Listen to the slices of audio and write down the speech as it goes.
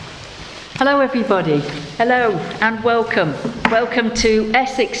Hello everybody, hello and welcome. Welcome to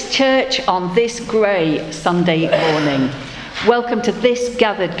Essex Church on this grey Sunday morning. Welcome to this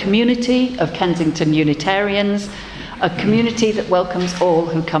gathered community of Kensington Unitarians, a community that welcomes all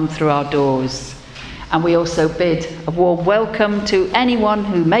who come through our doors. And we also bid a warm welcome to anyone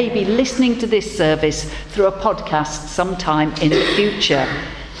who may be listening to this service through a podcast sometime in the future.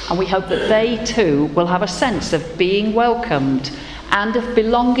 And we hope that they too will have a sense of being welcomed and of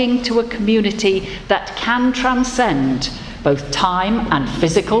belonging to a community that can transcend both time and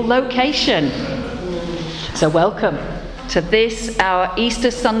physical location. So welcome to this, our Easter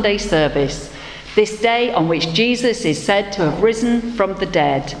Sunday service, this day on which Jesus is said to have risen from the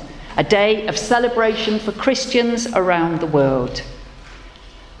dead, a day of celebration for Christians around the world.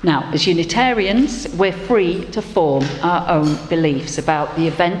 Now, as Unitarians, we're free to form our own beliefs about the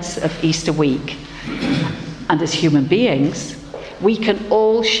events of Easter week. And as human beings, we can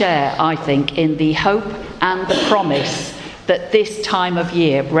all share, I think, in the hope and the promise that this time of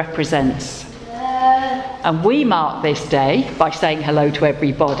year represents. And we mark this day by saying hello to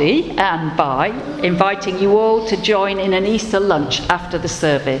everybody and by inviting you all to join in an Easter lunch after the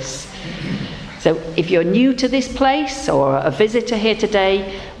service. So if you're new to this place or a visitor here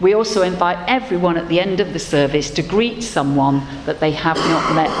today, we also invite everyone at the end of the service to greet someone that they have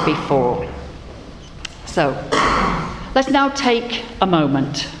not met before. So let's now take a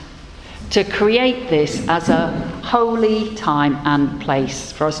moment to create this as a holy time and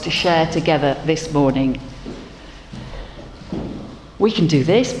place for us to share together this morning. We can do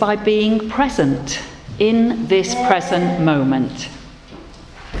this by being present in this present moment,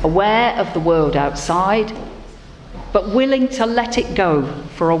 aware of the world outside, but willing to let it go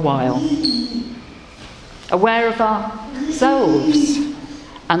for a while, aware of ourselves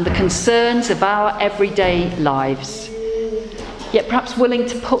and the concerns of our everyday lives, yet perhaps willing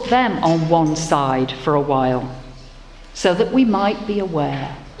to put them on one side for a while, so that we might be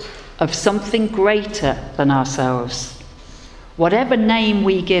aware of something greater than ourselves, whatever name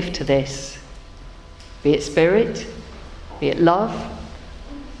we give to this, be it spirit, be it love,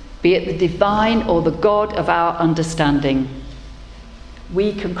 be it the divine or the God of our understanding.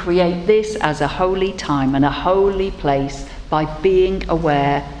 We can create this as a holy time and a holy place by being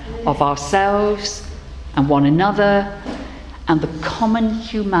aware of ourselves and one another and the common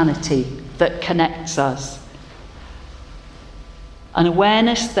humanity that connects us. An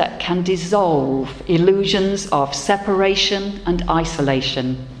awareness that can dissolve illusions of separation and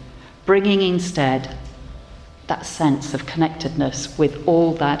isolation, bringing instead that sense of connectedness with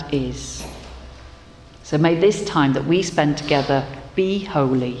all that is. So may this time that we spend together be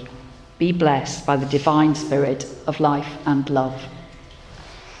holy, be blessed by the divine spirit of life and love.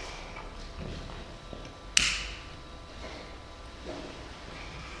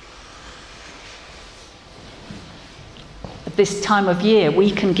 At this time of year,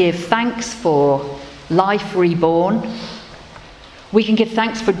 we can give thanks for life reborn. We can give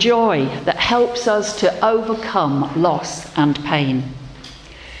thanks for joy that helps us to overcome loss and pain.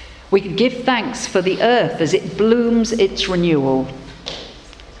 We can give thanks for the earth as it blooms its renewal.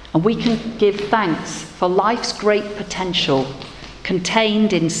 And we can give thanks for life's great potential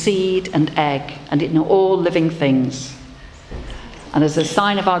contained in seed and egg and in all living things. And as a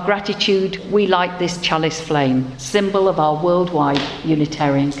sign of our gratitude, we light this chalice flame, symbol of our worldwide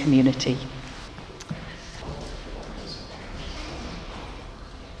Unitarian community.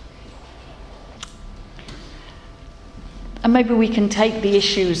 And maybe we can take the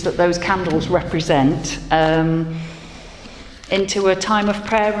issues that those candles represent into a time of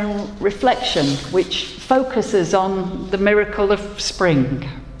prayer and reflection, which focuses on the miracle of spring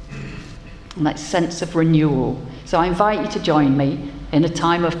and that sense of renewal. So I invite you to join me in a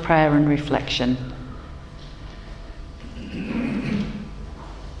time of prayer and reflection.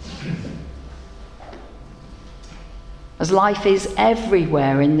 As life is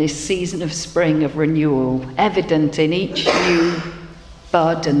everywhere in this season of spring of renewal, evident in each new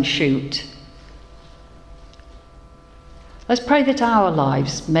bud and shoot, let's pray that our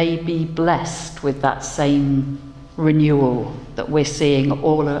lives may be blessed with that same renewal that we're seeing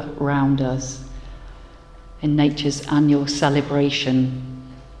all around us in nature's annual celebration.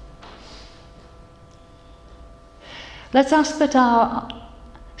 Let's ask that our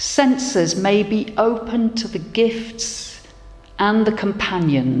senses may be open to the gifts and the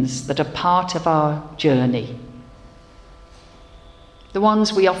companions that are part of our journey, the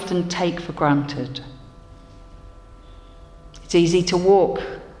ones we often take for granted. It's easy to walk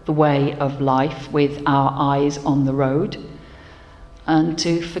the way of life with our eyes on the road and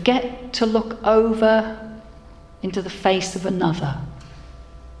to forget to look over into the face of another.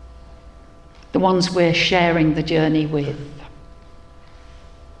 the ones we're sharing the journey with.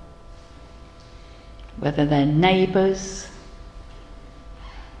 Whether they're neighbours,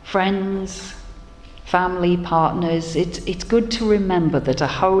 friends, family, partners, it's good to remember that a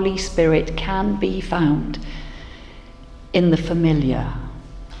Holy Spirit can be found in the familiar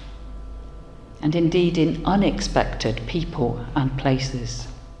and indeed in unexpected people and places.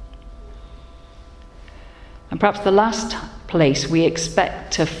 And perhaps the last place we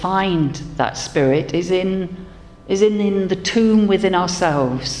expect to find that Spirit is in the tomb within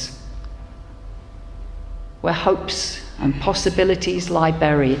ourselves, where hopes and possibilities lie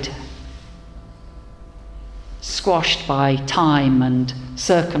buried, squashed by time and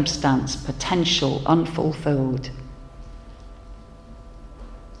circumstance, potential unfulfilled.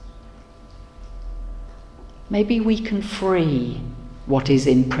 Maybe we can free what is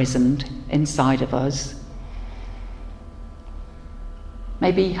imprisoned inside of us.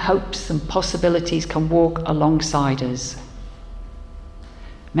 Maybe hopes and possibilities can walk alongside us.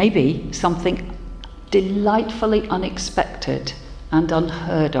 Maybe something delightfully unexpected and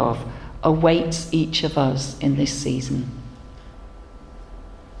unheard of awaits each of us in this season.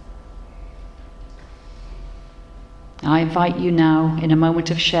 I invite you now, in a moment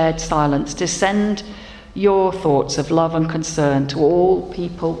of shared silence, to send your thoughts of love and concern to all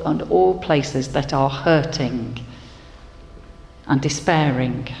people and all places that are hurting and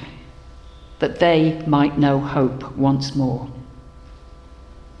despairing, that they might know hope once more.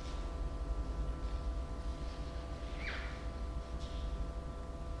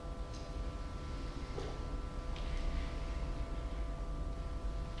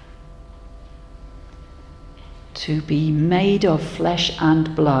 To be made of flesh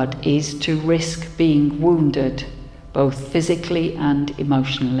and blood is to risk being wounded, both physically and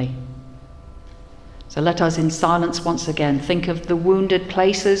emotionally. So let us in silence once again think of the wounded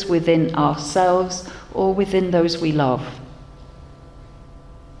places within ourselves or within those we love,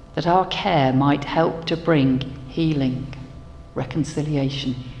 that our care might help to bring healing,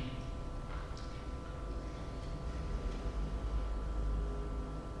 reconciliation.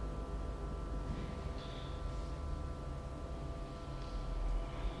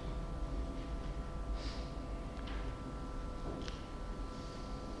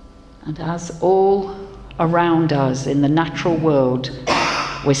 And as all around us in the natural world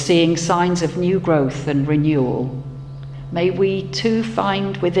we're seeing signs of new growth and renewal, may we too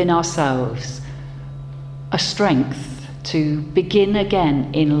find within ourselves a strength to begin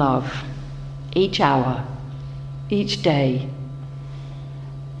again in love, each hour, each day,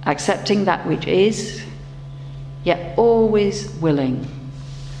 accepting that which is, yet always willing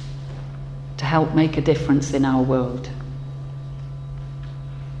to help make a difference in our world.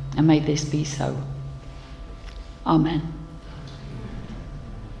 And may this be so. Amen.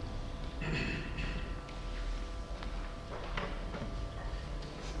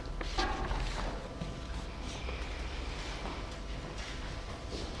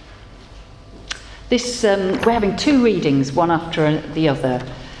 We're having two readings, one after the other.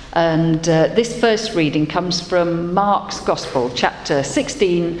 And this first reading comes from Mark's Gospel, chapter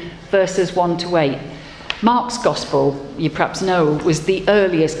 16, verses 1 to 8. Mark's Gospel, you perhaps know, was the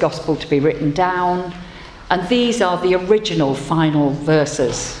earliest Gospel to be written down, and these are the original final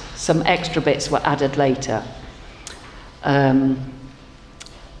verses. Some extra bits were added later.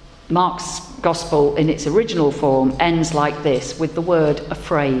 Mark's Gospel, in its original form, ends like this, with the word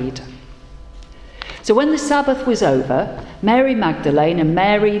afraid. So when the Sabbath was over, Mary Magdalene and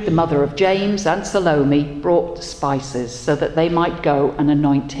Mary, the mother of James, and Salome brought spices so that they might go and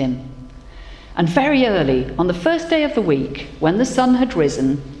anoint him. And very early, on the first day of the week, when the sun had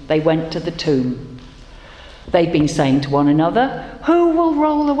risen, they went to the tomb. They'd been saying to one another, "Who will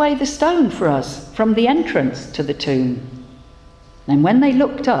roll away the stone for us from the entrance to the tomb?" And when they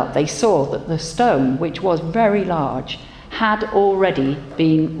looked up, they saw that the stone, which was very large, had already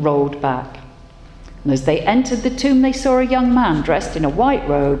been rolled back. And as they entered the tomb, they saw a young man dressed in a white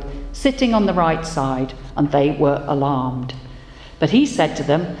robe, sitting on the right side, and they were alarmed. But he said to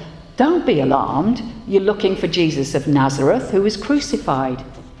them, "Don't be alarmed. You're looking for Jesus of Nazareth, who was crucified.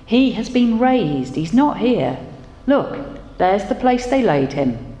 He has been raised. He's not here. Look, there's the place they laid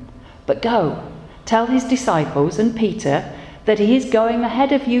him. But go, tell his disciples and Peter that he is going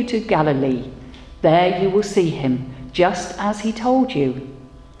ahead of you to Galilee. There you will see him, just as he told you."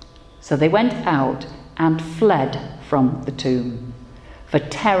 So they went out and fled from the tomb, for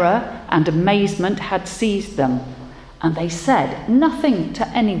terror and amazement had seized them. And they said nothing to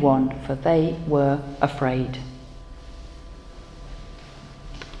anyone, for they were afraid.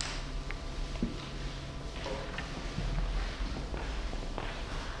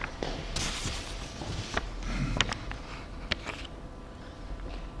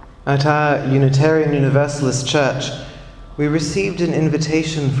 At our Unitarian Universalist Church, we received an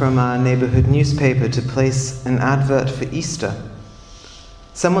invitation from our neighborhood newspaper to place an advert for Easter.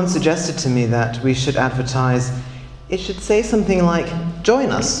 Someone suggested to me that we should advertise. It should say something like, "Join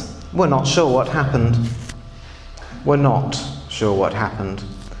us. We're not sure what happened." We're not sure what happened.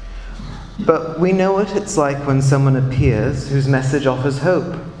 But we know what it's like when someone appears whose message offers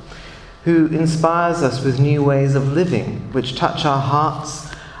hope, who inspires us with new ways of living, which touch our hearts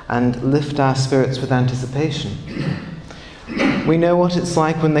and lift our spirits with anticipation. We know what it's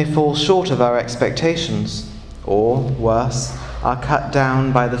like when they fall short of our expectations, or, worse, are cut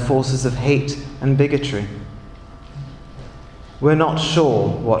down by the forces of hate and bigotry. We're not sure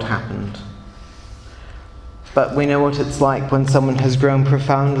what happened. But we know what it's like when someone has grown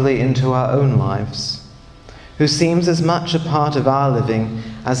profoundly into our own lives, who seems as much a part of our living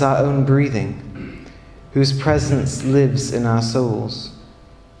as our own breathing, whose presence lives in our souls.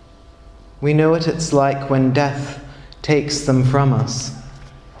 We know what it's like when death takes them from us,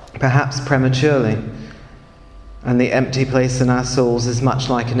 perhaps prematurely, and the empty place in our souls is much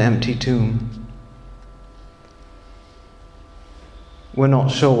like an empty tomb. We're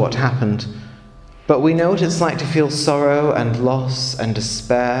not sure what happened, but we know what it's like to feel sorrow and loss and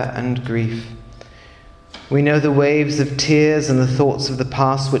despair and grief. We know the waves of tears and the thoughts of the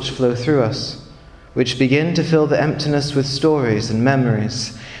past which flow through us, which begin to fill the emptiness with stories and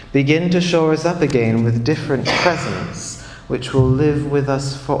memories, begin to shore us up again with different presence, which will live with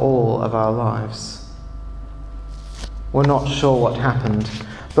us for all of our lives. We're not sure what happened,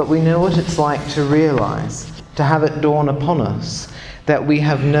 but we know what it's like to realize, to have it dawn upon us, that we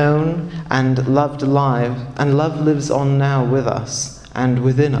have known and loved alive, and love lives on now with us and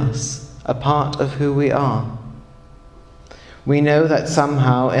within us, a part of who we are. We know that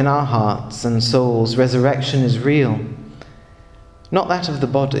somehow in our hearts and souls resurrection is real, not that of the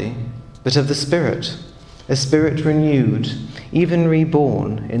body, but of the spirit, a spirit renewed, even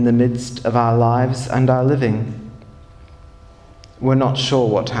reborn in the midst of our lives and our living. We're not sure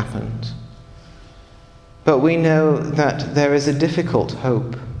what happened, but we know that there is a difficult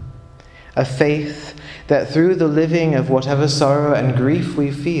hope, a faith that through the living of whatever sorrow and grief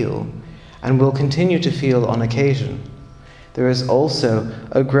we feel, and will continue to feel on occasion, there is also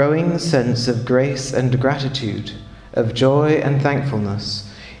a growing sense of grace and gratitude, of joy and thankfulness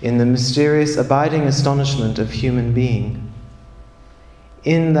in the mysterious abiding astonishment of human being.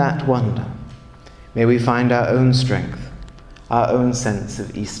 In that wonder, may we find our own strength, our own sense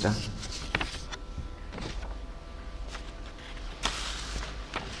of Easter.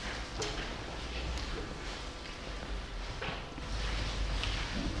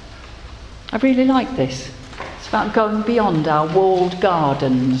 I really like this. It's about going beyond our walled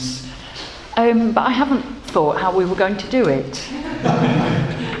gardens. But I haven't thought how we were going to do it.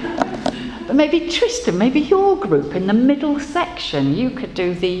 But maybe Tristan, maybe your group in the middle section, you could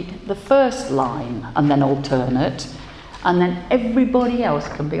do the first line and then alternate, and then everybody else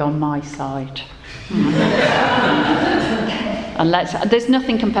can be on my side. And there's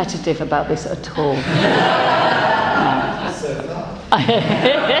nothing competitive about this at all.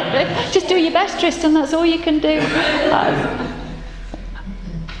 Just do your best, Tristan, that's all you can do.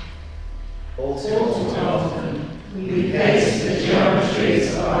 All too often, we pace the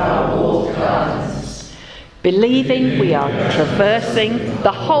geometries of our walled gardens, believing we are traversing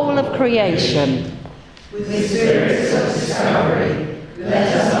the whole of creation. With spirits of discovery, let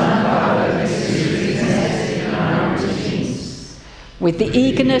us uncover mysteries nested in our routines. With the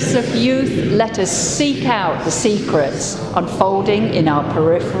eagerness of youth, let us seek out the secrets unfolding in our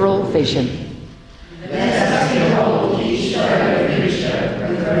peripheral vision. Let us behold each fellow creature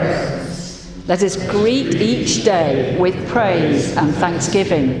with reverence. Let us greet each day with praise and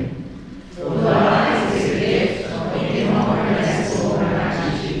thanksgiving. For life is a gift of incomprehensible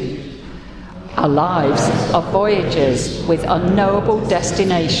magnitude. Our lives are voyages with unknowable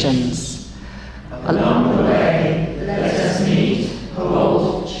destinations. Along the way, let us meet,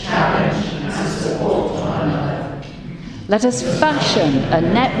 hold, challenge, and support one another. Let us fashion a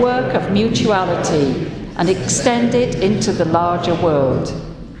network of mutuality and extend it into the larger world.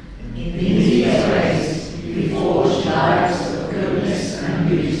 In these ways, we forge lives of goodness and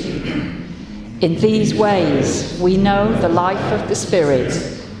beauty. In these ways, we know the life of the Spirit,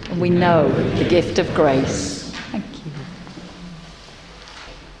 and we know the gift of grace. Thank you.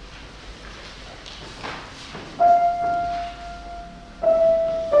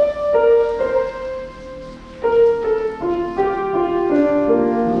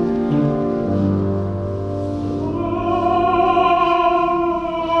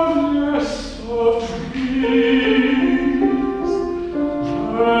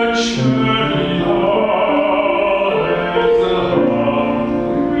 Church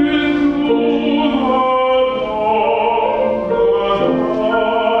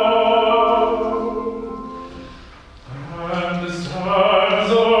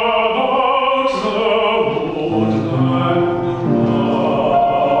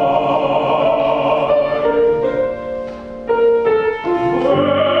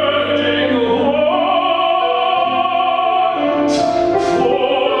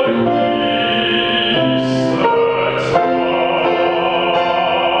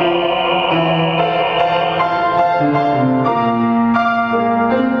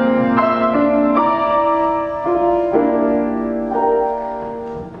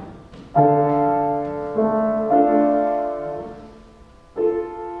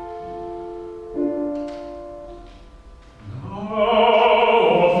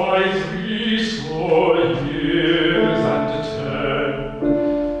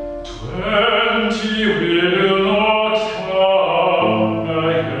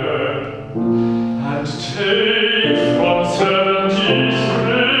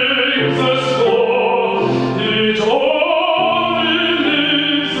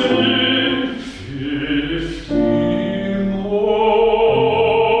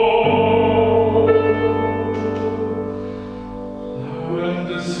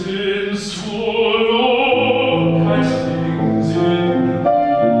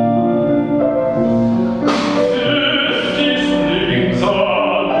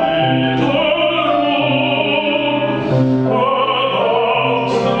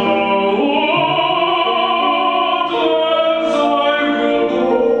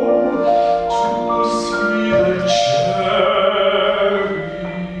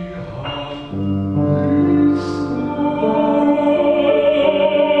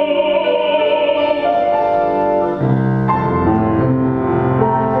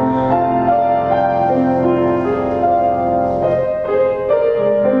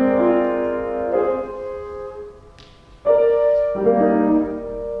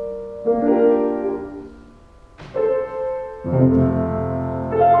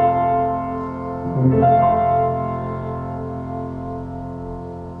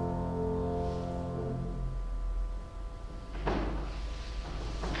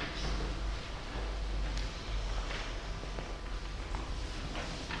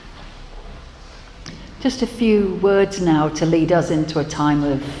Just a few words now to lead us into a time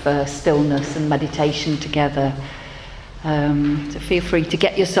of stillness and meditation together. So feel free to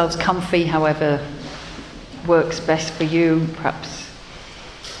get yourselves comfy, however works best for you. Perhaps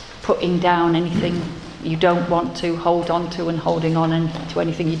putting down anything you don't want to hold on to and holding on to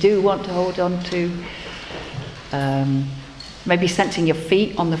anything you do want to hold on to. Maybe sensing your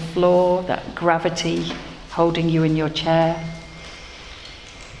feet on the floor, that gravity holding you in your chair.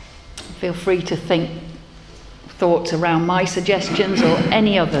 Feel free to think thoughts around my suggestions or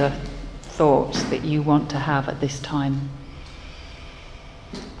any other thoughts that you want to have at this time.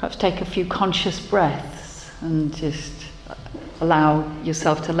 Perhaps take a few conscious breaths and just allow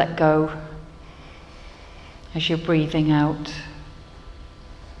yourself to let go as you're breathing out.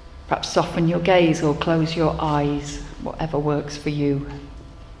 Perhaps soften your gaze or close your eyes, whatever works for you.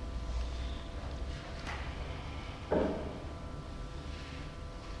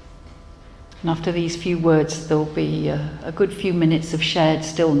 And after these few words, there'll be a good few minutes of shared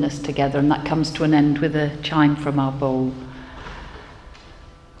stillness together, and that comes to an end with a chime from our bowl.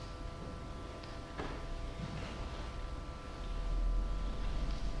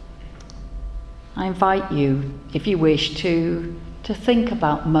 I invite you, if you wish, to think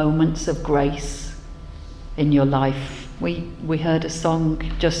about moments of grace in your life. We heard a song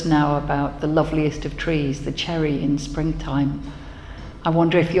just now about the loveliest of trees, the cherry in springtime. I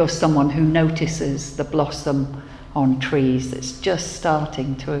wonder if you're someone who notices the blossom on trees that's just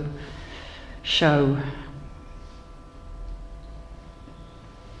starting to show.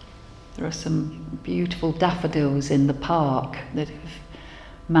 There are some beautiful daffodils in the park that have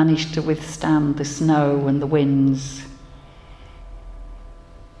managed to withstand the snow and the winds.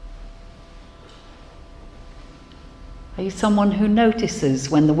 Are you someone who notices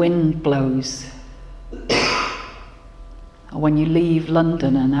when the wind blows? Or when you leave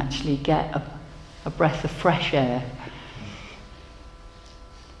London and actually get a breath of fresh air?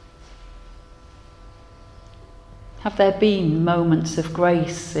 Have there been moments of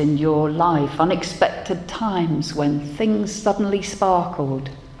grace in your life, unexpected times when things suddenly sparkled?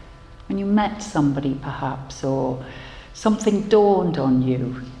 When you met somebody perhaps, or something dawned on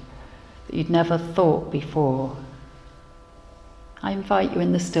you that you'd never thought before? I invite you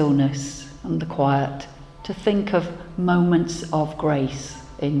in the stillness and the quiet to think of moments of grace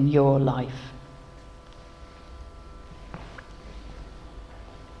in your life.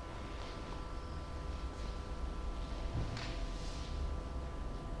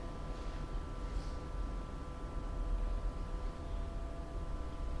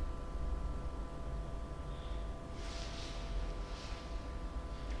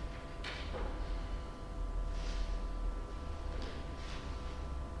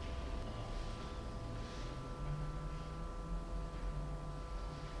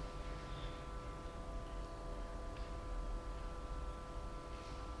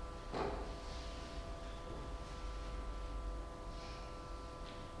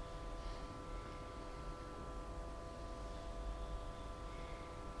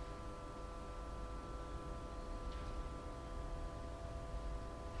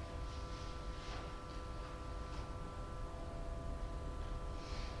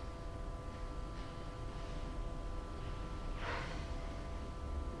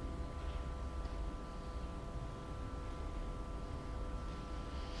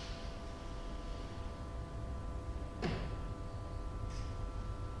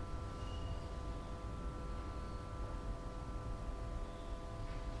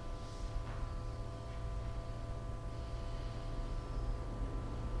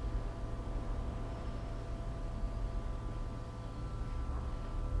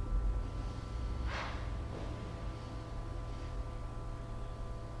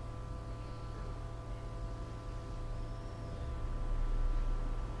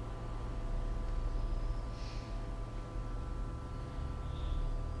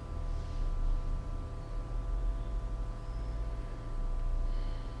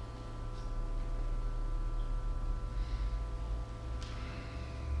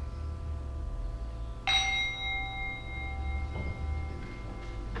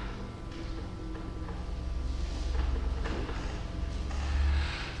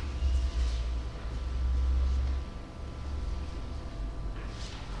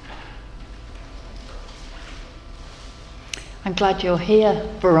 I'm glad you're here,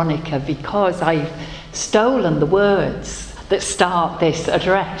 Veronica, because I've stolen the words that start this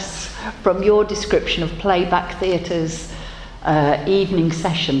address from your description of Playback Theatre's evening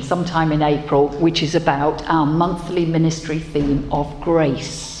session sometime in April, which is about our monthly ministry theme of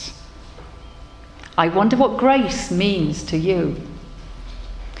grace. I wonder what grace means to you.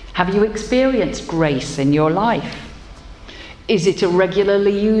 Have you experienced grace in your life? Is it a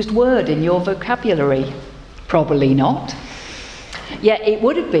regularly used word in your vocabulary? Probably not. Yet it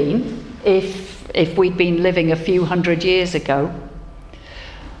would have been if we'd been living a few hundred years ago.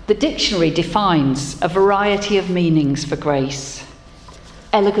 The dictionary defines a variety of meanings for grace: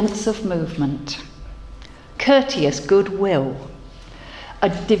 elegance of movement, courteous goodwill, a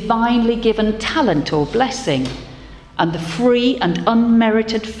divinely given talent or blessing, and the free and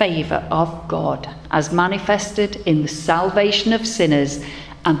unmerited favour of God as manifested in the salvation of sinners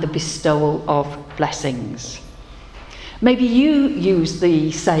and the bestowal of blessings. Maybe you use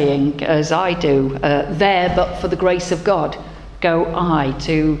the saying, as I do, there but for the grace of God go I,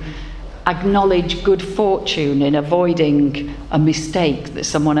 to acknowledge good fortune in avoiding a mistake that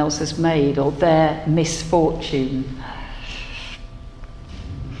someone else has made, or their misfortune.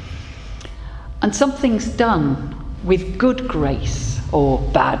 And something's done with good grace or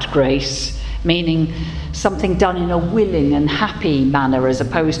bad grace, meaning something done in a willing and happy manner as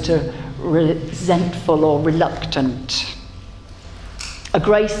opposed to resentful or reluctant. A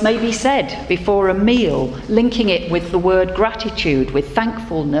grace may be said before a meal, linking it with the word gratitude, with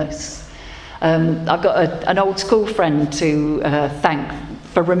thankfulness. I've got an old school friend to thank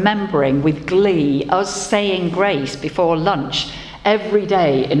for remembering with glee us saying grace before lunch every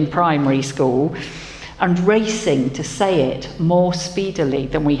day in primary school, and racing to say it more speedily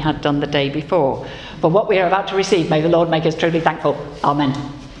than we had done the day before. For what we are about to receive, may the Lord make us truly thankful. Amen.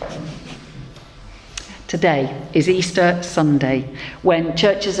 Today is Easter Sunday, when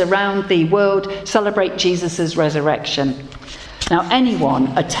churches around the world celebrate Jesus' resurrection. Now,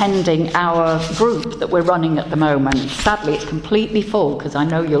 anyone attending our group that we're running at the moment, sadly it's completely full because I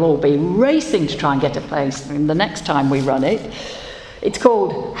know you'll all be racing to try and get a place the next time we run it. It's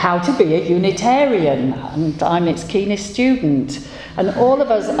called How to Be a Unitarian, and I'm its keenest student. And all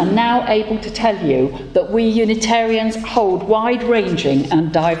of us are now able to tell you that we Unitarians hold wide-ranging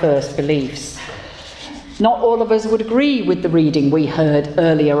and diverse beliefs. Not all of us would agree with the reading we heard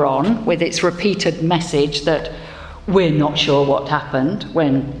earlier on, with its repeated message that we're not sure what happened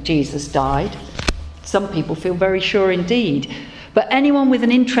when Jesus died. Some people feel very sure indeed. But anyone with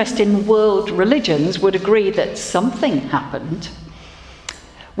an interest in world religions would agree that something happened.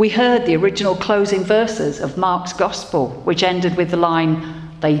 We heard the original closing verses of Mark's Gospel, which ended with the line,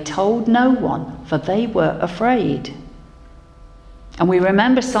 "They told no one, for they were afraid." And we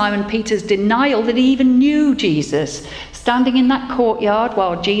remember Simon Peter's denial that he even knew Jesus, standing in that courtyard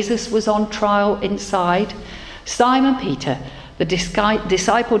while Jesus was on trial inside. Simon Peter, the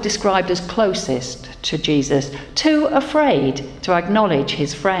disciple described as closest to Jesus, too afraid to acknowledge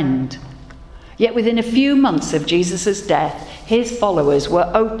his friend. Yet within a few months of Jesus' death, his followers were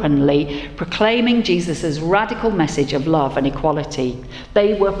openly proclaiming Jesus' radical message of love and equality.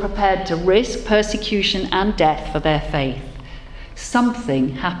 They were prepared to risk persecution and death for their faith. Something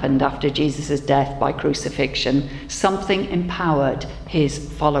happened after Jesus' death by crucifixion. Something empowered his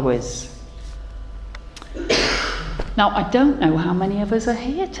followers. Now, I don't know how many of us are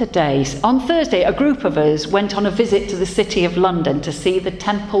here today. On Thursday, a group of us went on a visit to the City of London to see the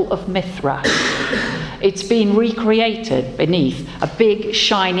Temple of Mithras. It's been recreated beneath a big,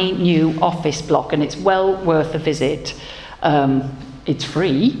 shiny new office block, and it's well worth a visit. It's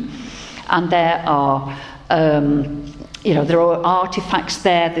free, and there are artifacts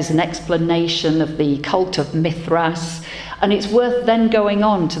there. There's an explanation of the cult of Mithras. And it's worth then going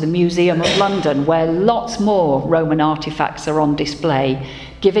on to the Museum of London, where lots more Roman artifacts are on display,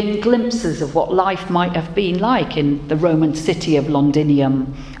 giving glimpses of what life might have been like in the Roman city of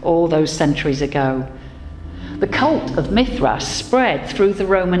Londinium all those centuries ago. The cult of Mithras spread through the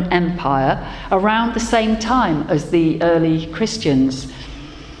Roman Empire around the same time as the early Christians.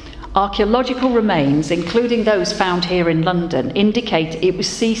 Archaeological remains, including those found here in London, indicate it was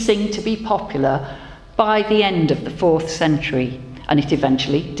ceasing to be popular by the end of the 4th century, and it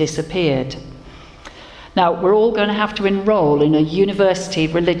eventually disappeared. Now, we're all going to have to enrol in a university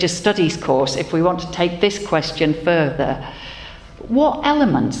religious studies course if we want to take this question further. What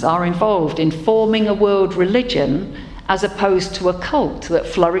elements are involved in forming a world religion as opposed to a cult that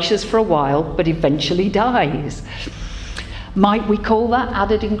flourishes for a while but eventually dies? Might we call that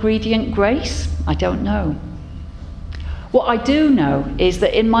added ingredient grace? I don't know. What I do know is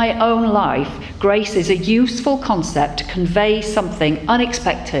that in my own life, grace is a useful concept to convey something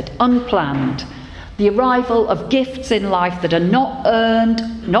unexpected, unplanned. The arrival of gifts in life that are not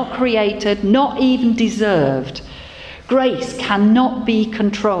earned, not created, not even deserved. Grace cannot be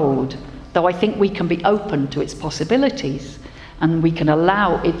controlled, though I think we can be open to its possibilities and we can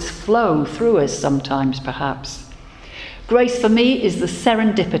allow its flow through us sometimes, perhaps. Grace for me is the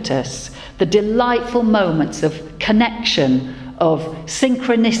serendipitous, the delightful moments of connection, of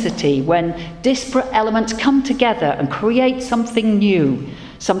synchronicity, when disparate elements come together and create something new,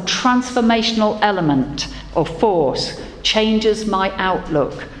 some transformational element or force changes my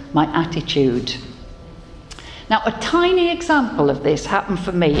outlook, my attitude. Now, a tiny example of this happened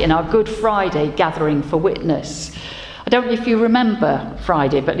for me in our Good Friday gathering for witness. I don't know if you remember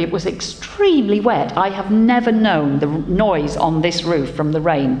Friday, but it was extremely wet. I have never known the noise on this roof from the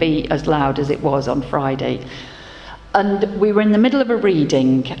rain be as loud as it was on Friday. And we were in the middle of a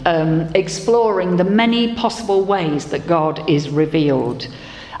reading, exploring the many possible ways that God is revealed.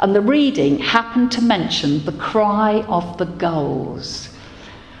 And the reading happened to mention the cry of the gulls.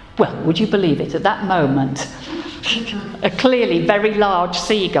 Well, would you believe it? At that moment, a clearly very large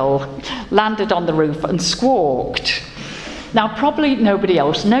seagull landed on the roof and squawked. Now, probably nobody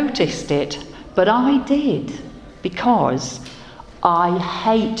else noticed it, but I did, because I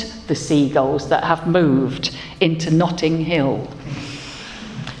hate the seagulls that have moved into Notting Hill.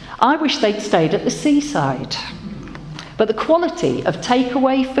 I wish they'd stayed at the seaside. But the quality of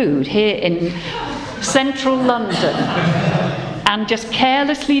takeaway food here in central London and just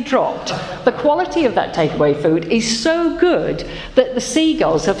carelessly dropped, the quality of that takeaway food is so good that the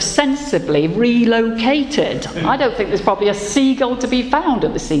seagulls have sensibly relocated. I don't think there's probably a seagull to be found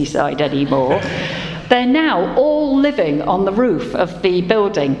at the seaside anymore. They're now all living on the roof of the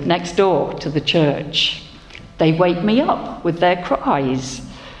building next door to the church. They wake me up with their cries.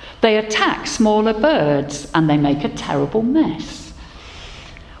 They attack smaller birds and they make a terrible mess.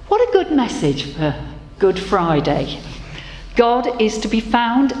 What a good message for Good Friday. God is to be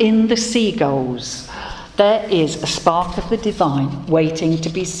found in the seagulls. There is a spark of the divine waiting to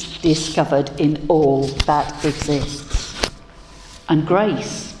be discovered in all that exists. And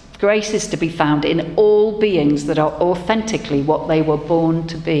grace. Grace is to be found in all beings that are authentically what they were born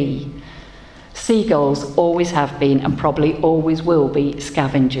to be. Seagulls always have been and probably always will be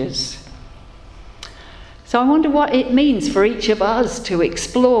scavengers. So I wonder what it means for each of us to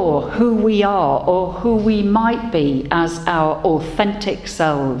explore who we are or who we might be as our authentic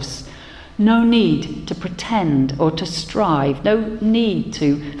selves. No need to pretend or to strive, no need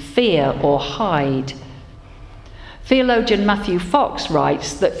to fear or hide. Theologian Matthew Fox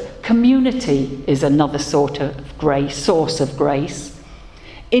writes that community is another source of grace.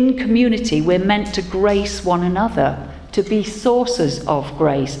 In community, we're meant to grace one another, to be sources of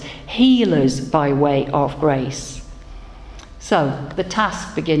grace, healers by way of grace. So, the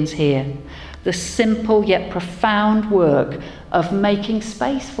task begins here. The simple yet profound work of making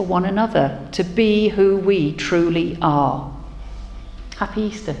space for one another to be who we truly are. Happy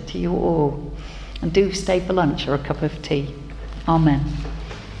Easter to you all. And do stay for lunch or a cup of tea. Amen.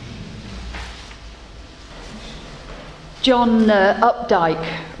 John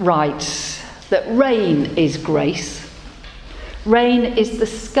Updike writes that rain is grace. Rain is the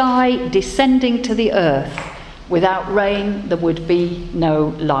sky descending to the earth. Without rain, there would be no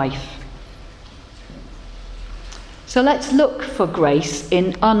life. So let's look for grace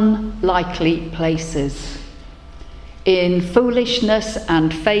in unlikely places, in foolishness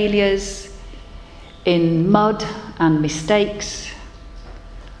and failures, in mud and mistakes,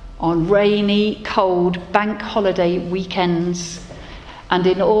 on rainy, cold bank holiday weekends, and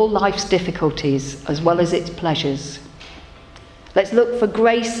in all life's difficulties as well as its pleasures. Let's look for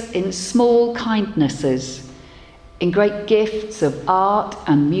grace in small kindnesses, in great gifts of art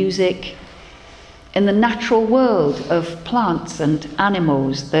and music, in the natural world of plants and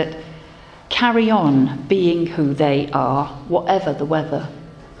animals that carry on being who they are, whatever the weather.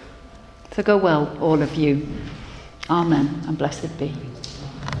 So go well, all of you. Amen, and blessed be.